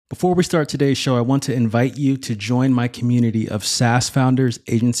Before we start today's show, I want to invite you to join my community of SaaS founders,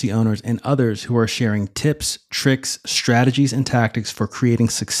 agency owners, and others who are sharing tips, tricks, strategies, and tactics for creating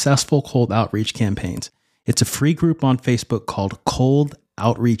successful cold outreach campaigns. It's a free group on Facebook called Cold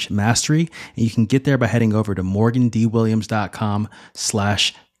Outreach Mastery, and you can get there by heading over to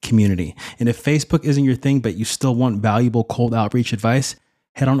morgandwilliams.com/community. And if Facebook isn't your thing, but you still want valuable cold outreach advice,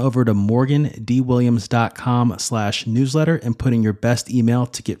 head on over to morgandwilliams.com/newsletter and put in your best email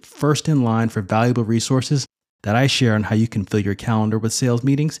to get first in line for valuable resources that I share on how you can fill your calendar with sales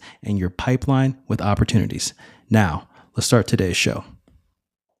meetings and your pipeline with opportunities. Now, let's start today's show.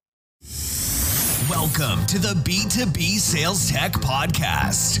 Welcome to the B2B Sales Tech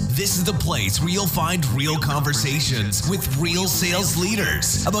Podcast. This is the place where you'll find real conversations with real sales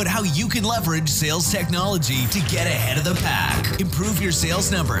leaders about how you can leverage sales technology to get ahead of the pack. Improve your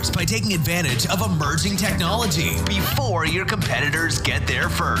sales numbers by taking advantage of emerging technology before your competitors get there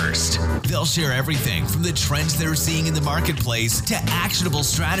first. They'll share everything from the trends they're seeing in the marketplace to actionable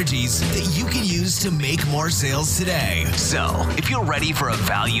strategies that you can use to make more sales today. So, if you're ready for a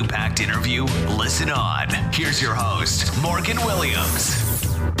value-packed interview, listen on. Here's your host, Morgan Williams.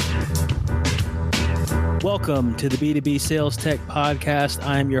 Welcome to the B2B Sales Tech Podcast.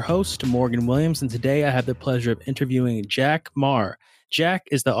 I'm your host, Morgan Williams, and today I have the pleasure of interviewing Jack Marr. Jack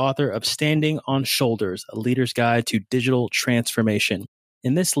is the author of Standing on Shoulders, a leader's guide to digital transformation.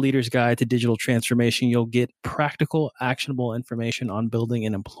 In this leader's guide to digital transformation, you'll get practical, actionable information on building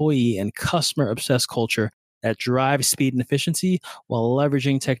an employee and customer-obsessed culture that drives speed and efficiency while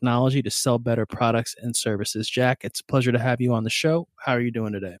leveraging technology to sell better products and services. Jack, it's a pleasure to have you on the show. How are you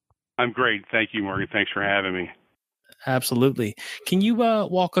doing today? I'm great. Thank you, Morgan. Thanks for having me. Absolutely. Can you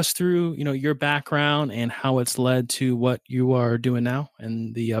walk us through, your background and how it's led to what you are doing now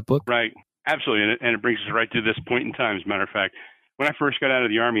in the book? Right. Absolutely. And it brings us right to this point in time. As a matter of fact, when I first got out of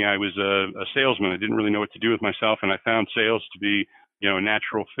the Army, I was a salesman. I didn't really know what to do with myself, and I found sales to be, a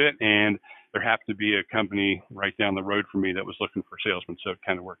natural fit. And there happened to be a company right down the road from me that was looking for salesmen, so it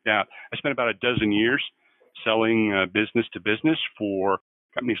kind of worked out. I spent about a dozen years selling business to business for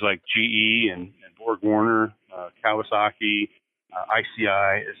companies like GE and BorgWarner, Kawasaki,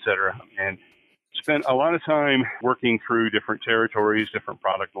 ICI, et cetera, and spent a lot of time working through different territories, different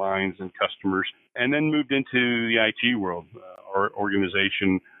product lines and customers, and then moved into the IT world. Our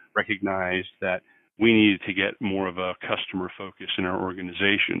organization recognized that we needed to get more of a customer focus in our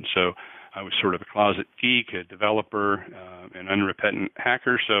organization. So I was sort of a closet geek, a developer, an unrepentant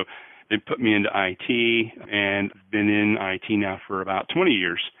hacker. So they put me into IT and been in IT now for about 20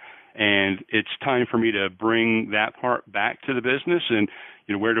 years. And it's time for me to bring that part back to the business. And,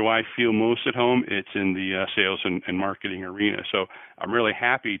 where do I feel most at home? It's in the sales and marketing arena. So I'm really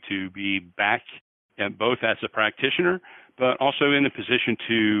happy to be back at both as a practitioner, but also in a position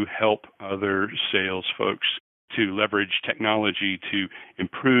to help other sales folks to leverage technology to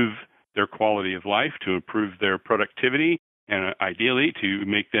improve their quality of life, to improve their productivity, and ideally to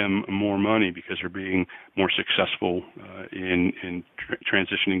make them more money because they're being more successful in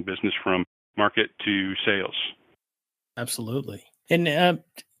transitioning business from market to sales. Absolutely. And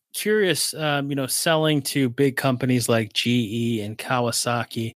curious, selling to big companies like GE and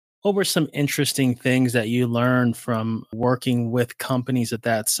Kawasaki, what were some interesting things that you learned from working with companies at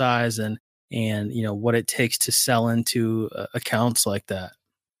that size and what it takes to sell into accounts like that?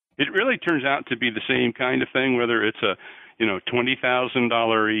 It really turns out to be the same kind of thing, whether it's a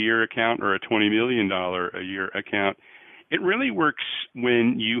 $20,000 a year account or a $20 million a year account. It really works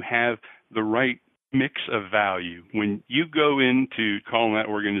when you have the right mix of value. When you go into calling that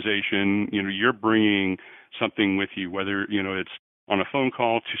organization, you're bringing something with you, whether, it's on a phone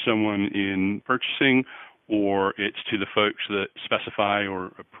call to someone in purchasing, or it's to the folks that specify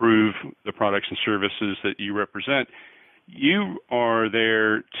or approve the products and services that you represent. You are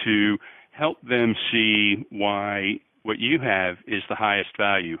there to help them see why what you have is the highest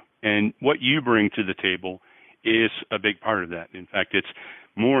value. And what you bring to the table is a big part of that. In fact, it's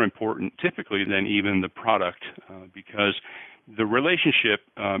more important typically than even the product because the relationship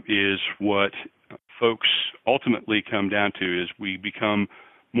is what folks ultimately come down to. Is we become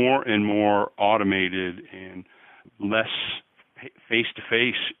more and more automated and less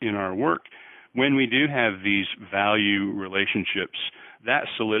face-to-face in our work. When we do have these value relationships, that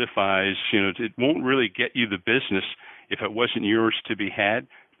solidifies, it won't really get you the business if it wasn't yours to be had,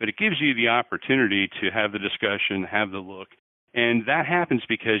 but it gives you the opportunity to have the discussion, have the look. And that happens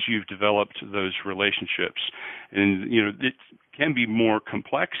because you've developed those relationships. And, it can be more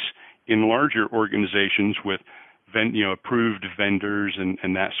complex in larger organizations with, approved vendors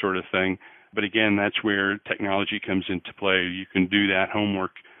and that sort of thing. But again, that's where technology comes into play. You can do that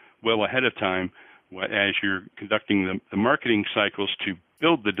homework well ahead of time as you're conducting the marketing cycles to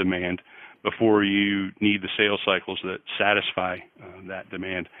build the demand before you need the sales cycles that satisfy that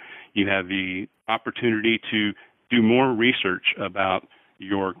demand. You have the opportunity to do more research about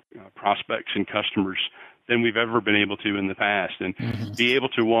your prospects and customers than we've ever been able to in the past, and be able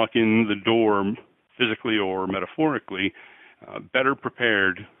to walk in the door physically or metaphorically better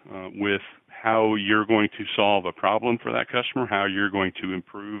prepared with how you're going to solve a problem for that customer, how you're going to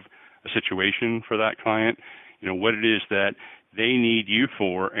improve a situation for that client, what it is that they need you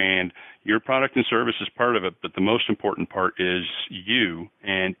for, and your product and service is part of it, but the most important part is you,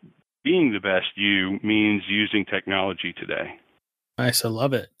 and being the best you means using technology today. Nice. I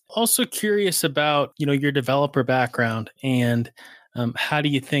love it. Also curious about, your developer background and how do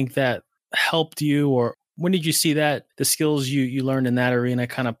you think that helped you, or when did you see that the skills you learned in that arena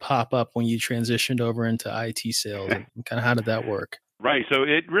kind of pop up when you transitioned over into IT sales, and kind of how did that work? Right. So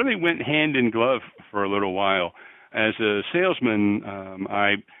it really went hand in glove for a little while. As a salesman,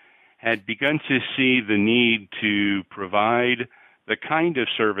 I had begun to see the need to provide the kind of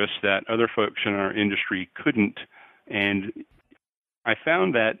service that other folks in our industry couldn't. And I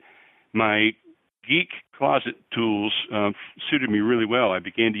found that my geek closet tools suited me really well. I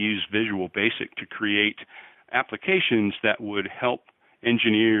began to use Visual Basic to create applications that would help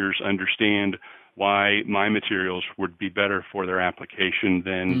engineers understand why my materials would be better for their application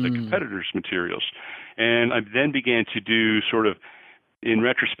than the competitors' materials. And I then began to do sort of, in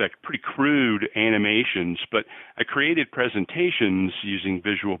retrospect, pretty crude animations, but I created presentations using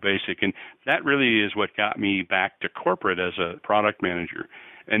Visual Basic, and that really is what got me back to corporate as a product manager.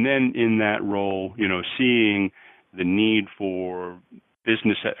 And then in that role, seeing the need for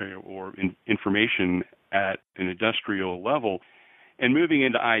business or information at an industrial level, and moving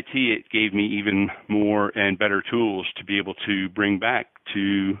into IT, it gave me even more and better tools to be able to bring back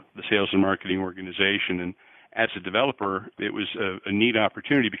to the sales and marketing organization. And as a developer, it was a neat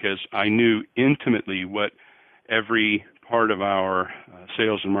opportunity because I knew intimately what every part of our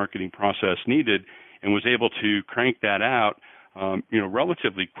sales and marketing process needed, and was able to crank that out,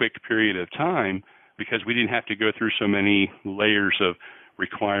 relatively quick period of time, because we didn't have to go through so many layers of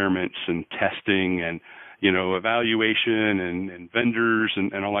requirements and testing and evaluation and vendors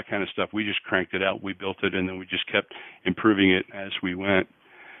and all that kind of stuff. We just cranked it out, we built it, and then we just kept improving it as we went.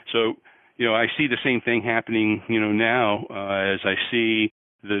 So, I see the same thing happening, now as I see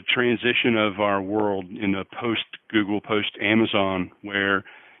the transition of our world in the post-Google, post-Amazon, where,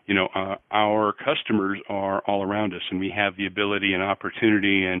 our customers are all around us, and we have the ability and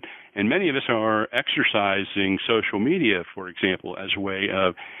opportunity, and many of us are exercising social media, for example, as a way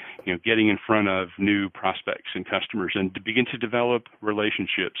of getting in front of new prospects and customers and to begin to develop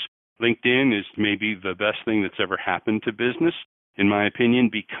relationships. LinkedIn is maybe the best thing that's ever happened to business, in my opinion,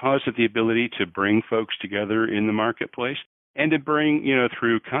 because of the ability to bring folks together in the marketplace and to bring,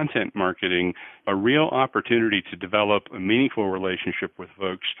 through content marketing, a real opportunity to develop a meaningful relationship with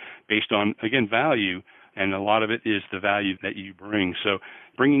folks based on, again, value. And a lot of it is the value that you bring. So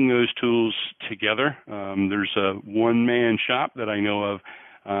bringing those tools together, there's a one-man shop that I know of.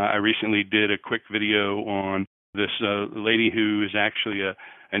 I recently did a quick video on this lady who is actually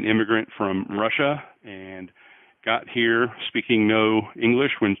an immigrant from Russia and got here speaking no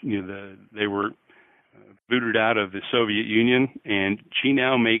English when they were booted out of the Soviet Union, and she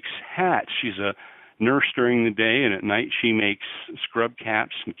now makes hats. She's a nurse during the day, and at night she makes scrub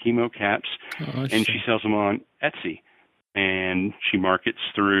caps and chemo caps, and she sells them on Etsy. And she markets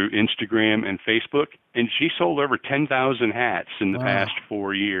through Instagram and Facebook, and she sold over 10,000 hats in the past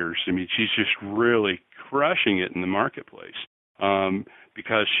 4 years. I mean, she's just really crushing it in the marketplace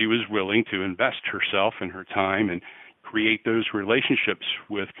because she was willing to invest herself and her time and create those relationships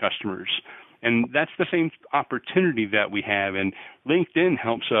with customers. And that's the same opportunity that we have, and LinkedIn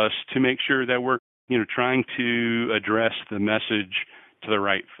helps us to make sure that we're trying to address the message to the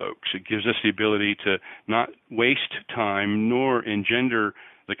right folks. It gives us the ability to not waste time nor engender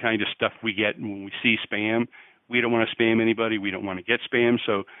the kind of stuff we get when we see spam. We don't want to spam anybody. We don't want to get spam.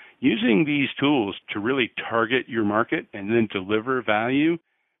 So using these tools to really target your market and then deliver value,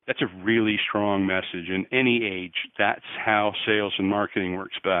 that's a really strong message. In any age, that's how sales and marketing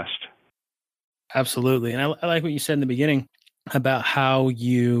works best. Absolutely. And I like what you said in the beginning about how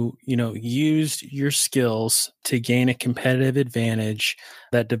you used your skills to gain a competitive advantage,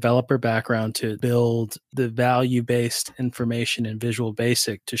 that developer background to build the value-based information in Visual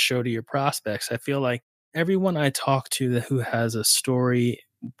Basic to show to your prospects. I feel like everyone I talk to who has a story,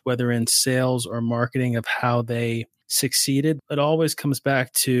 whether in sales or marketing, of how they succeeded, it always comes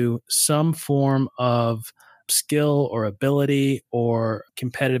back to some form of skill or ability or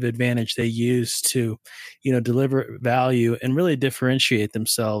competitive advantage they use to, deliver value and really differentiate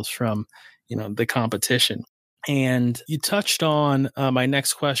themselves from, the competition. And you touched on my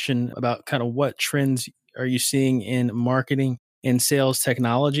next question about kind of what trends are you seeing in marketing and sales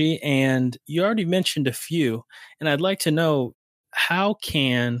technology. And you already mentioned a few, and I'd like to know, how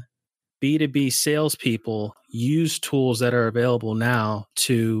can B2B salespeople use tools that are available now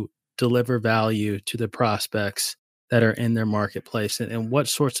to deliver value to the prospects that are in their marketplace? And what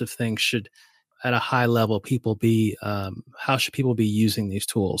sorts of things should, at a high level, how should people be using these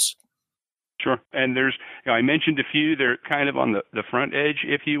tools? Sure. And I mentioned a few. They're kind of on the front edge,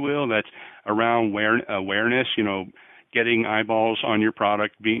 if you will. That's around awareness, getting eyeballs on your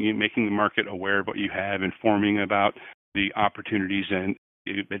product, making the market aware of what you have, informing about the opportunities and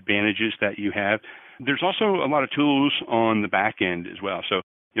advantages that you have. There's also a lot of tools on the back end as well. So,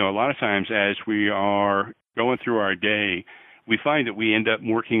 a lot of times as we are going through our day, we find that we end up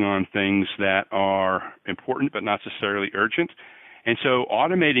working on things that are important but not necessarily urgent. And so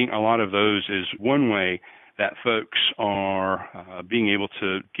automating a lot of those is one way that folks are being able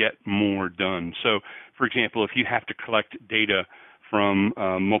to get more done. So, for example, if you have to collect data from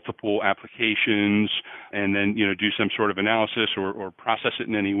multiple applications and then do some sort of analysis or process it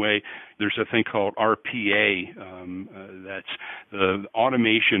in any way, there's a thing called RPA. That's the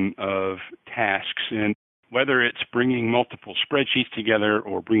automation of tasks. And whether it's bringing multiple spreadsheets together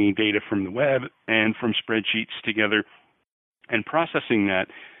or bringing data from the web and from spreadsheets together and processing that,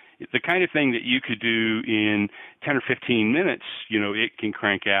 the kind of thing that you could do in 10 or 15 minutes, it can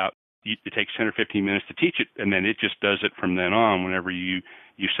crank out. It takes 10 or 15 minutes to teach it, and then it just does it from then on whenever you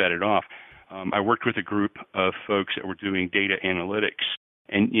set it off. I worked with a group of folks that were doing data analytics,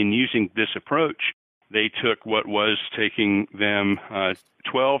 and in using this approach, they took what was taking them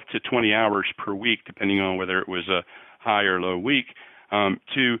 12 to 20 hours per week, depending on whether it was a high or low week,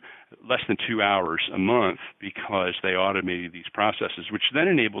 to less than 2 hours a month because they automated these processes, which then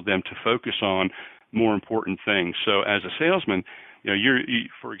enabled them to focus on more important things. So as a salesman,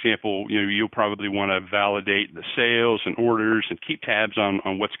 for example, you'll probably want to validate the sales and orders and keep tabs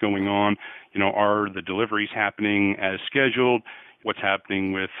on what's going on. Are the deliveries happening as scheduled? What's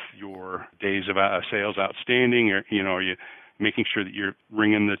happening with your days of sales outstanding? Or, are you making sure that you're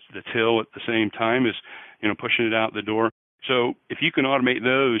ringing the till at the same time as, pushing it out the door? So if you can automate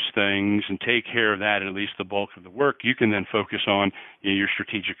those things and take care of that, at least the bulk of the work, you can then focus on your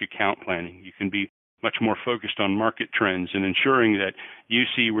strategic account planning. You can be much more focused on market trends and ensuring that you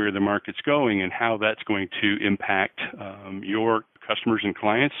see where the market's going and how that's going to impact your customers and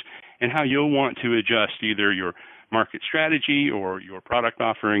clients, and how you'll want to adjust either your market strategy or your product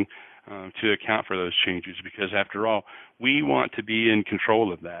offering to account for those changes. Because after all, we want to be in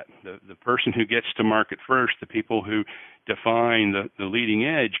control of that. The person who gets to market first, the people who define the leading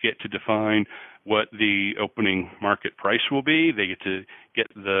edge, get to define what the opening market price will be. They get to get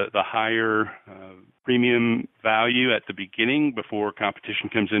the higher premium value at the beginning before competition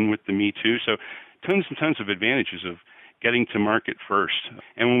comes in with the Me Too. So tons and tons of advantages of getting to market first.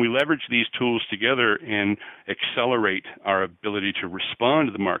 And when we leverage these tools together and accelerate our ability to respond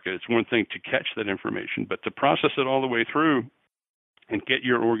to the market, it's one thing to catch that information, but to process it all the way through and get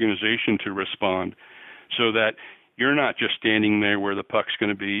your organization to respond so that you're not just standing there where the puck's going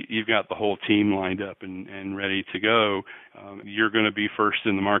to be. You've got the whole team lined up and ready to go. You're going to be first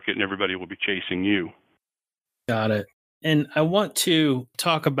in the market and everybody will be chasing you. Got it. And I want to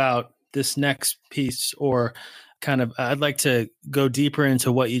talk about this next piece, or I'd like to go deeper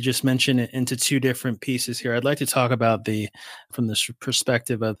into what you just mentioned into two different pieces here. I'd like to talk about from the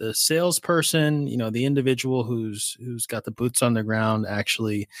perspective of the salesperson, the individual who's got the boots on the ground,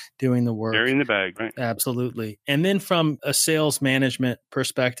 actually doing the work. Carrying the bag, right? Absolutely. And then from a sales management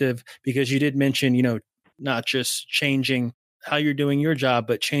perspective, because you did mention, not just changing how you're doing your job,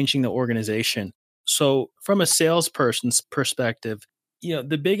 but changing the organization. So from a salesperson's perspective,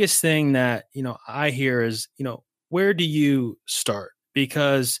 the biggest thing that, I hear is, where do you start?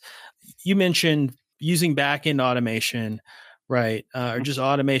 Because you mentioned using back-end automation, right? Or just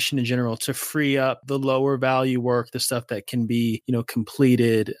automation in general to free up the lower value work, the stuff that can be,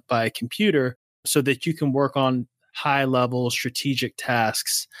 completed by a computer so that you can work on high level strategic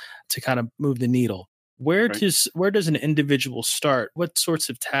tasks to kind of move the needle. Where does an individual start? What sorts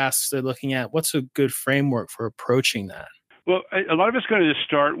of tasks they're looking at? What's a good framework for approaching that? Well, a lot of it's going to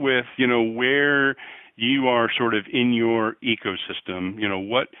start with, where you are sort of in your ecosystem.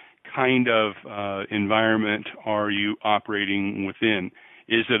 What kind of environment are you operating within?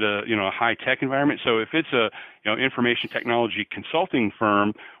 Is it a high tech environment? So if it's a information technology consulting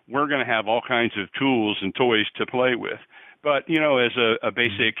firm, we're going to have all kinds of tools and toys to play with. But as a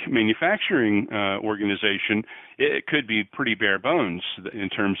basic manufacturing organization, it could be pretty bare bones in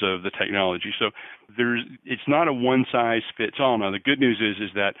terms of the technology. So it's not a one size fits all. Now the good news is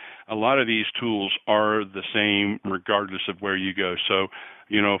that a lot of these tools are the same regardless of where you go. So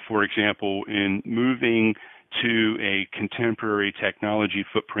for example, in moving to a contemporary technology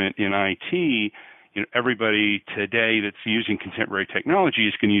footprint in IT, everybody today that's using contemporary technology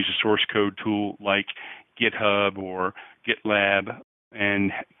is going to use a source code tool like GitHub or GitLab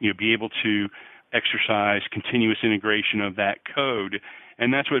and be able to exercise continuous integration of that code.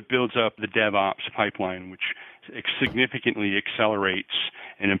 And that's what builds up the DevOps pipeline, which significantly accelerates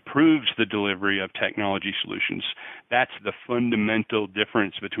and improves the delivery of technology solutions. That's the fundamental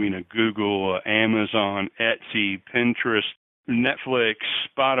difference between a Google, Amazon, Etsy, Pinterest, Netflix,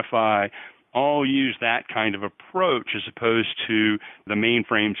 Spotify. All use that kind of approach as opposed to the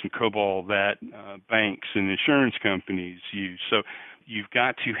mainframes and COBOL that banks and insurance companies use. So you've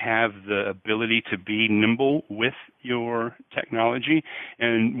got to have the ability to be nimble with your technology,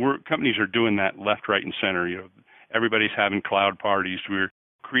 and companies are doing that left, right, and center. Everybody's having cloud parties. We're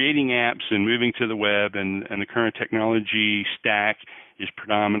creating apps and moving to the web, and the current technology stack is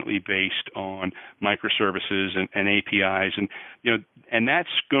predominantly based on microservices and APIs, and that's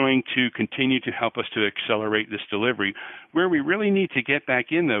going to continue to help us to accelerate this delivery. Where we really need to get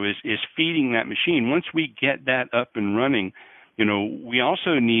back in, though, is feeding that machine. Once we get that up and running, we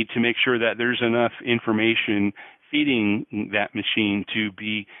also need to make sure that there's enough information feeding that machine to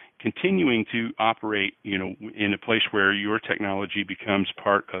be continuing to operate, in a place where your technology becomes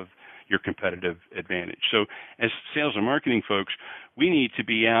part of your competitive advantage. So as sales and marketing folks, we need to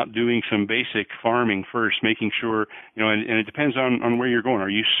be out doing some basic farming first, making sure, and it depends on where you're going. Are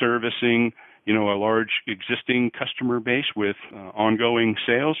you servicing, a large existing customer base with ongoing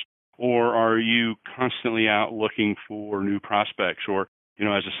sales? Or are you constantly out looking for new prospects? Or,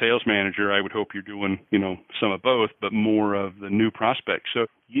 as a sales manager, I would hope you're doing, some of both, but more of the new prospects. So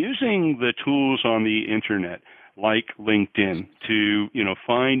using the tools on the internet like LinkedIn to,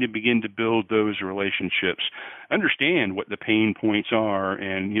 find and begin to build those relationships, understand what the pain points are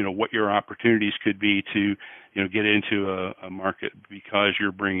and, what your opportunities could be to, get into a market because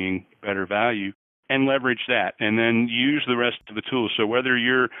you're bringing better value, and leverage that, and then use the rest of the tools. So whether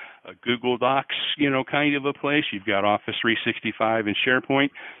you're a Google Docs, kind of a place, you've got Office 365 and SharePoint,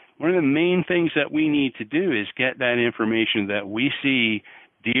 one of the main things that we need to do is get that information that we see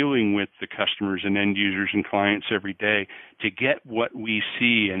dealing with the customers and end users and clients every day to get what we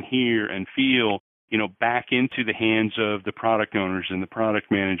see and hear and feel, back into the hands of the product owners and the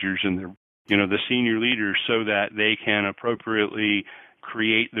product managers and the senior leaders so that they can appropriately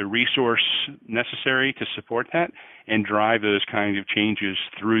create the resource necessary to support that and drive those kinds of changes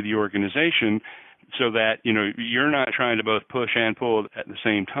through the organization so that, you're not trying to both push and pull at the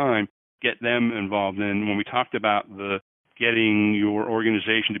same time, get them involved. And when we talked about getting your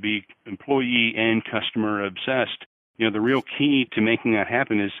organization to be employee and customer obsessed, the real key to making that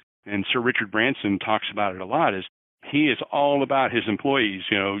happen is, and Sir Richard Branson talks about it a lot, is he is all about his employees.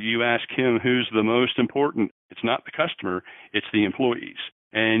 You ask him who's the most important. It's not the customer, it's the employees.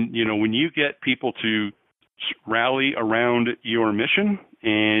 And, when you get people to rally around your mission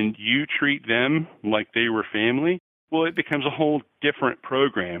and you treat them like they were family, well, it becomes a whole different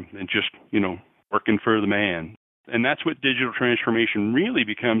program than just, working for the man. And that's what digital transformation really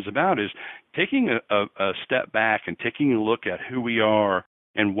becomes about, is taking a step back and taking a look at who we are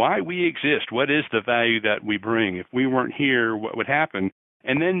and why we exist. What is the value that we bring? If we weren't here, what would happen?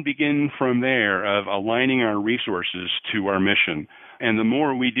 And then begin from there of aligning our resources to our mission. And the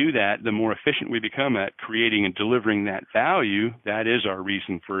more we do that, the more efficient we become at creating and delivering that value. That is our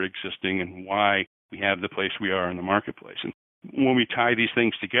reason for existing and why we have the place we are in the marketplace. And when we tie these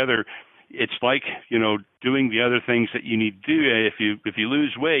things together, it's like, doing the other things that you need to do. If you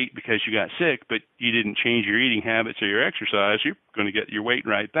lose weight because you got sick, but you didn't change your eating habits or your exercise, you're going to get your weight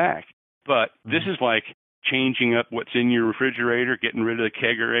right back. But this is like changing up what's in your refrigerator, getting rid of the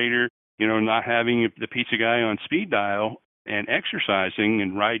kegerator, not having the pizza guy on speed dial and exercising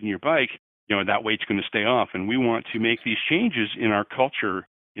and riding your bike. That weight's going to stay off. And we want to make these changes in our culture,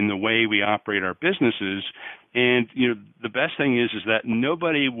 in the way we operate our businesses. And, the best thing is that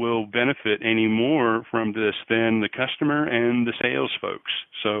nobody will benefit any more from this than the customer and the sales folks.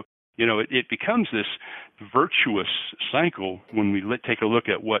 So, it becomes this virtuous cycle when we take a look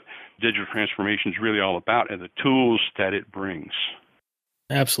at what digital transformation is really all about and the tools that it brings.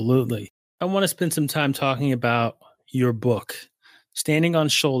 Absolutely. I want to spend some time talking about your book, Standing on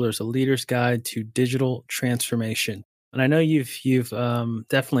Shoulders: A Leader's Guide to Digital Transformation. And I know you've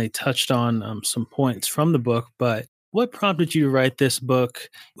definitely touched on some points from the book, but what prompted you to write this book?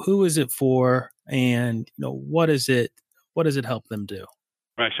 Who is it for? And what does it help them do?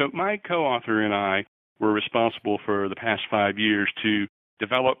 Right. So my co-author and I were responsible for the past 5 years to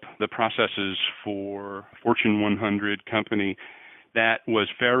develop the processes for Fortune 100 company that was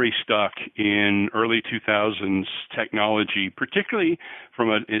very stuck in early 2000s technology, particularly from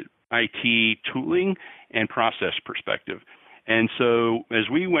an IT tooling and process perspective. And so as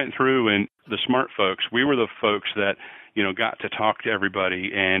we went through, and the smart folks, we were the folks that, got to talk to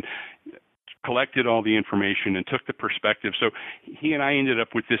everybody and collected all the information and took the perspective. So he and I ended up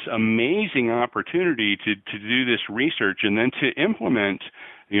with this amazing opportunity to do this research and then to implement,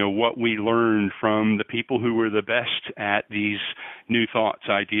 what we learned from the people who were the best at these new thoughts,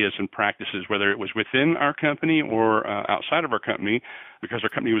 ideas, and practices, whether it was within our company or outside of our company, because our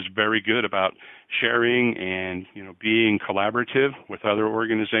company was very good about sharing and, being collaborative with other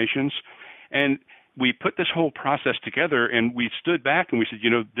organizations. And we put this whole process together, and we stood back and we said,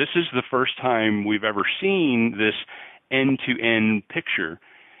 this is the first time we've ever seen this end-to-end picture.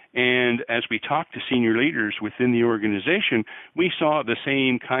 And as we talked to senior leaders within the organization, we saw the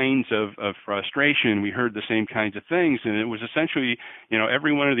same kinds of frustration. We heard the same kinds of things. And it was essentially,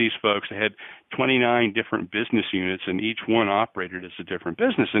 every one of these folks had 29 different business units, and each one operated as a different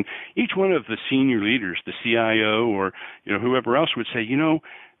business. And each one of the senior leaders, the CIO or, whoever else would say,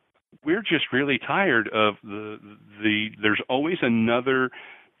 we're just really tired of there's always another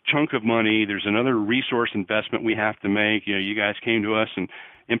chunk of money. There's another resource investment we have to make. You guys came to us and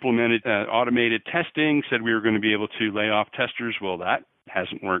implemented automated testing, said we were going to be able to lay off testers. Well, that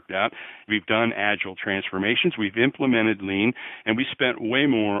hasn't worked out. We've done agile transformations. We've implemented lean, and we spent way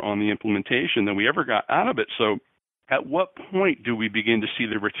more on the implementation than we ever got out of it. So at what point do we begin to see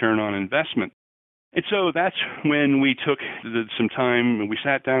the return on investment? And so that's when we took some time and we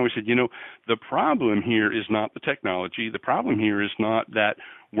sat down and we said, the problem here is not the technology. The problem here is not that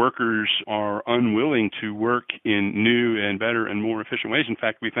workers are unwilling to work in new and better and more efficient ways. In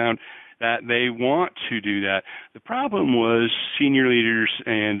fact, we found that they want to do that. The problem was senior leaders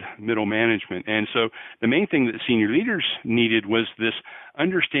and middle management. And so the main thing that senior leaders needed was this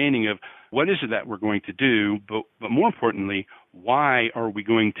understanding of what is it that we're going to do, but more importantly, why are we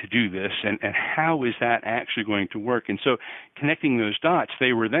going to do this, and how is that actually going to work? And so connecting those dots,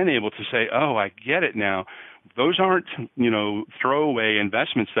 they were then able to say, oh, I get it now. Those aren't, throwaway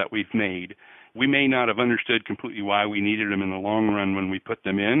investments that we've made. We may not have understood completely why we needed them in the long run when we put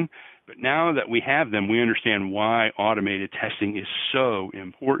them in, but now that we have them, we understand why automated testing is so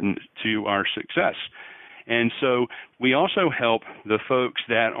important to our success. And so we also help the folks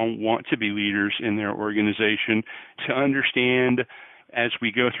that want to be leaders in their organization to understand, as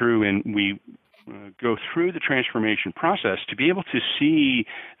we go through and we go through the transformation process, to be able to see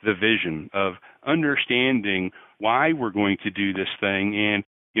the vision of understanding why we're going to do this thing and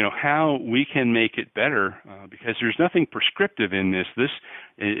how we can make it better, because there's nothing prescriptive in this. This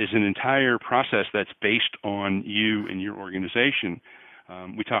is an entire process that's based on you and your organization.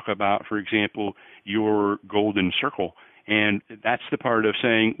 We talk about, for example, your golden circle. And that's the part of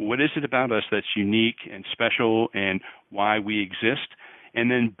saying, what is it about us that's unique and special and why we exist? And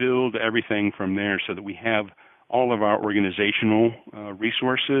then build everything from there so that we have all of our organizational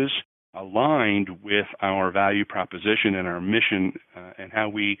resources aligned with our value proposition and our mission and how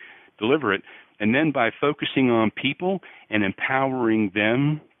we deliver it. And then by focusing on people and empowering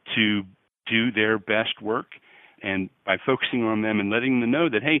them to do their best work, and by focusing on them and letting them know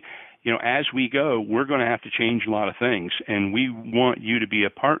that, hey, as we go, we're going to have to change a lot of things, and we want you to be a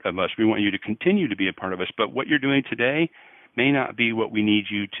part of us. We want you to continue to be a part of us, but what you're doing today may not be what we need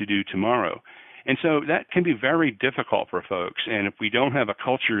you to do tomorrow. And so that can be very difficult for folks. And if we don't have a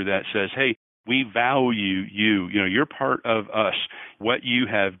culture that says, hey, we value you, you're part of us. What you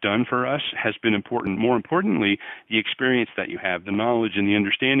have done for us has been important. More importantly, the experience that you have, the knowledge and the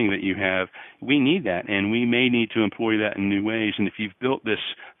understanding that you have, we need that, and we may need to employ that in new ways. And if you've built this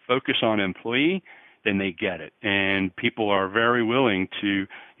focus on employee, then they get it. And people are very willing to,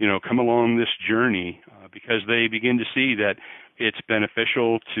 come along this journey because they begin to see that it's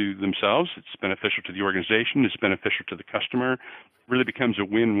beneficial to themselves, it's beneficial to the organization, it's beneficial to the customer. It really becomes a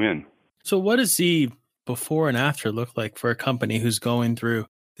win-win. So what does the before and after look like for a company who's going through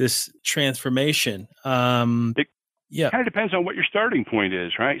this transformation? It kind of depends on what your starting point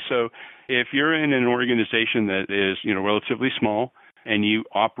is, right? So if you're in an organization that is, relatively small and you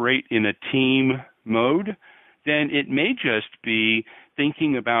operate in a team mode, then it may just be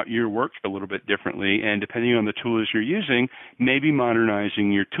thinking about your work a little bit differently, and depending on the tools you're using, maybe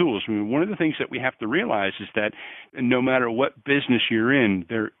modernizing your tools. I mean, one of the things that we have to realize is that no matter what business you're in,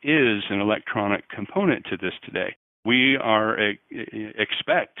 there is an electronic component to this today. We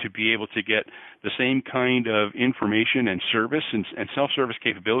expect to be able to get the same kind of information and service and self-service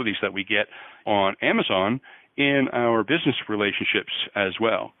capabilities that we get on Amazon in our business relationships as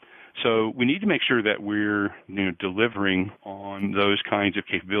well. So we need to make sure that we're delivering on those kinds of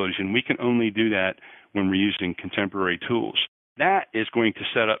capabilities, and we can only do that when we're using contemporary tools. That is going to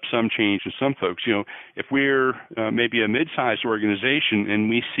set up some change in some folks. If we're maybe a mid-sized organization and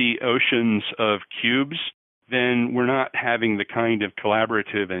we see oceans of cubes, then we're not having the kind of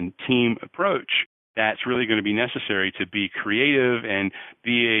collaborative and team approach that's really going to be necessary to be creative and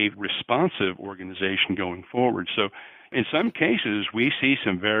be a responsive organization going forward. So in some cases, we see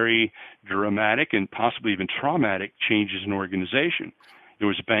some very dramatic and possibly even traumatic changes in organization. There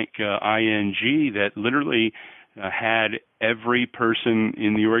was a bank, ING, that literally had every person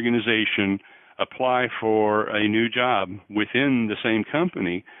in the organization apply for a new job within the same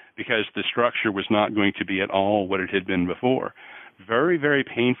company because the structure was not going to be at all what it had been before. Very, very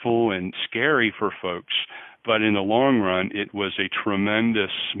painful and scary for folks, but in the long run, it was a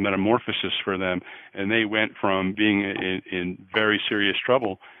tremendous metamorphosis for them, and they went from being in very serious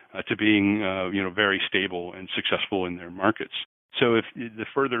trouble to being, very stable and successful in their markets. So if the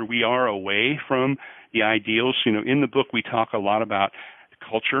further we are away from the ideals, in the book we talk a lot about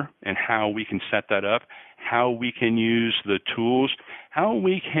culture and how we can set that up, how we can use the tools, how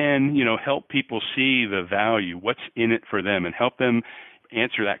we can, help people see the value, what's in it for them, and help them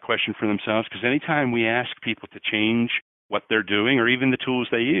answer that question for themselves. Because anytime we ask people to change what they're doing or even the tools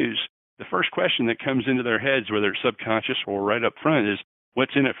they use, the first question that comes into their heads, whether it's subconscious or right up front, is,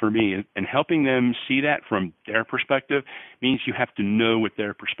 what's in it for me? And helping them see that from their perspective means you have to know what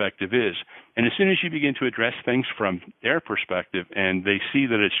their perspective is. And as soon as you begin to address things from their perspective and they see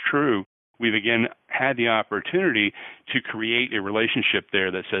that it's true, we've again had the opportunity to create a relationship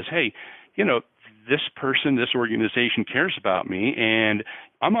there that says, hey, this person, this organization cares about me, and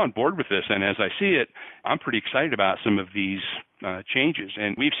I'm on board with this. And as I see it, I'm pretty excited about some of these changes.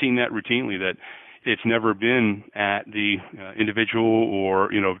 And we've seen that routinely, that it's never been at the individual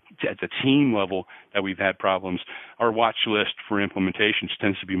or, at the team level that we've had problems. Our watch list for implementations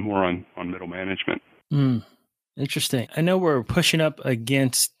tends to be more on middle management. Interesting. I know we're pushing up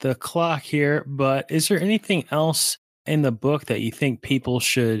against the clock here, but is there anything else in the book that you think people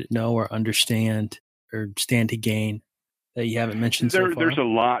should know or understand or stand to gain that you haven't mentioned so far? There's a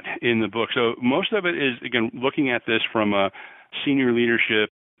lot in the book. So most of it is, again, looking at this from a senior leadership,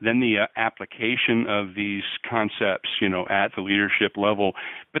 then the application of these concepts, at the leadership level.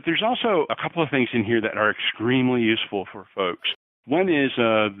 But there's also a couple of things in here that are extremely useful for folks. One is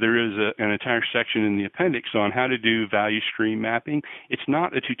there is an entire section in the appendix on how to do value stream mapping. It's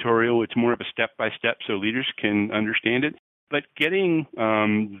not a tutorial. It's more of a step-by-step so leaders can understand it. But getting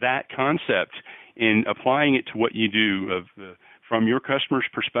that concept and applying it to what you do from your customer's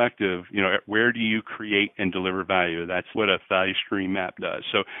perspective, where do you create and deliver value? That's what a value stream map does.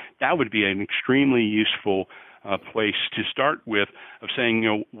 So that would be an extremely useful place to start with, of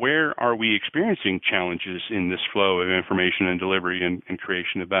saying, where are we experiencing challenges in this flow of information and delivery and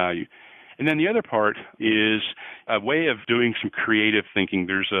creation of value? And then the other part is a way of doing some creative thinking.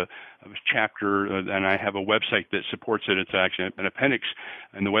 There's a chapter, and I have a website that supports it. It's actually an appendix,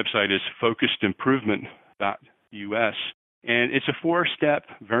 and the website is focusedImprovement.us. And it's a 4-step,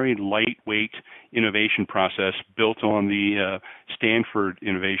 very lightweight innovation process built on the Stanford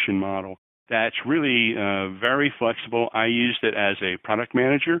innovation model. That's really very flexible. I used it as a product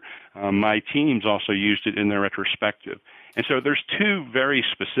manager. My teams also used it in their retrospective. And so there's 2 very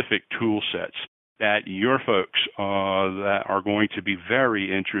specific tool sets that your folks that are going to be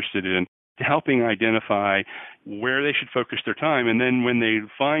very interested in helping identify where they should focus their time. And then when they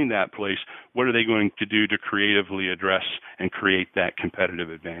find that place, what are they going to do to creatively address and create that competitive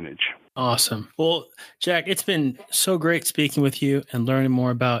advantage? Awesome. Well, Jack, it's been so great speaking with you and learning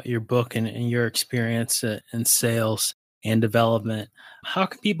more about your book and your experience in sales and development. How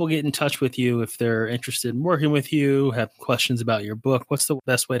can people get in touch with you if they're interested in working with you, have questions about your book? What's the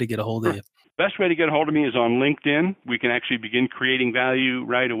best way to get a hold of you? Best way to get a hold of me is on LinkedIn. We can actually begin creating value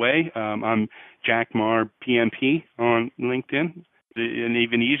right away. I'm Jack Marr, PMP on LinkedIn. An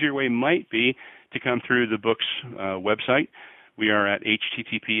even easier way might be to come through the book's website. We are at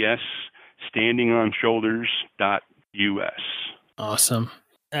https://standingonshoulders.us. Awesome.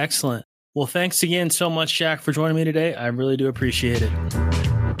 Excellent. Well, thanks again so much, Jack, for joining me today. I really do appreciate it.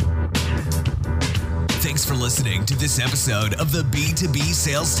 Thanks for listening to this episode of the B2B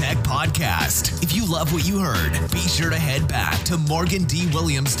Sales Tech Podcast. If you love what you heard, be sure to head back to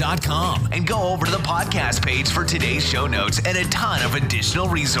morgandwilliams.com and go over to the podcast page for today's show notes and a ton of additional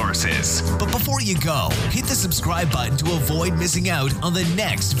resources. But before you go, hit the subscribe button to avoid missing out on the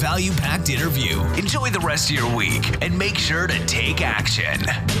next value-packed interview. Enjoy the rest of your week and make sure to take action.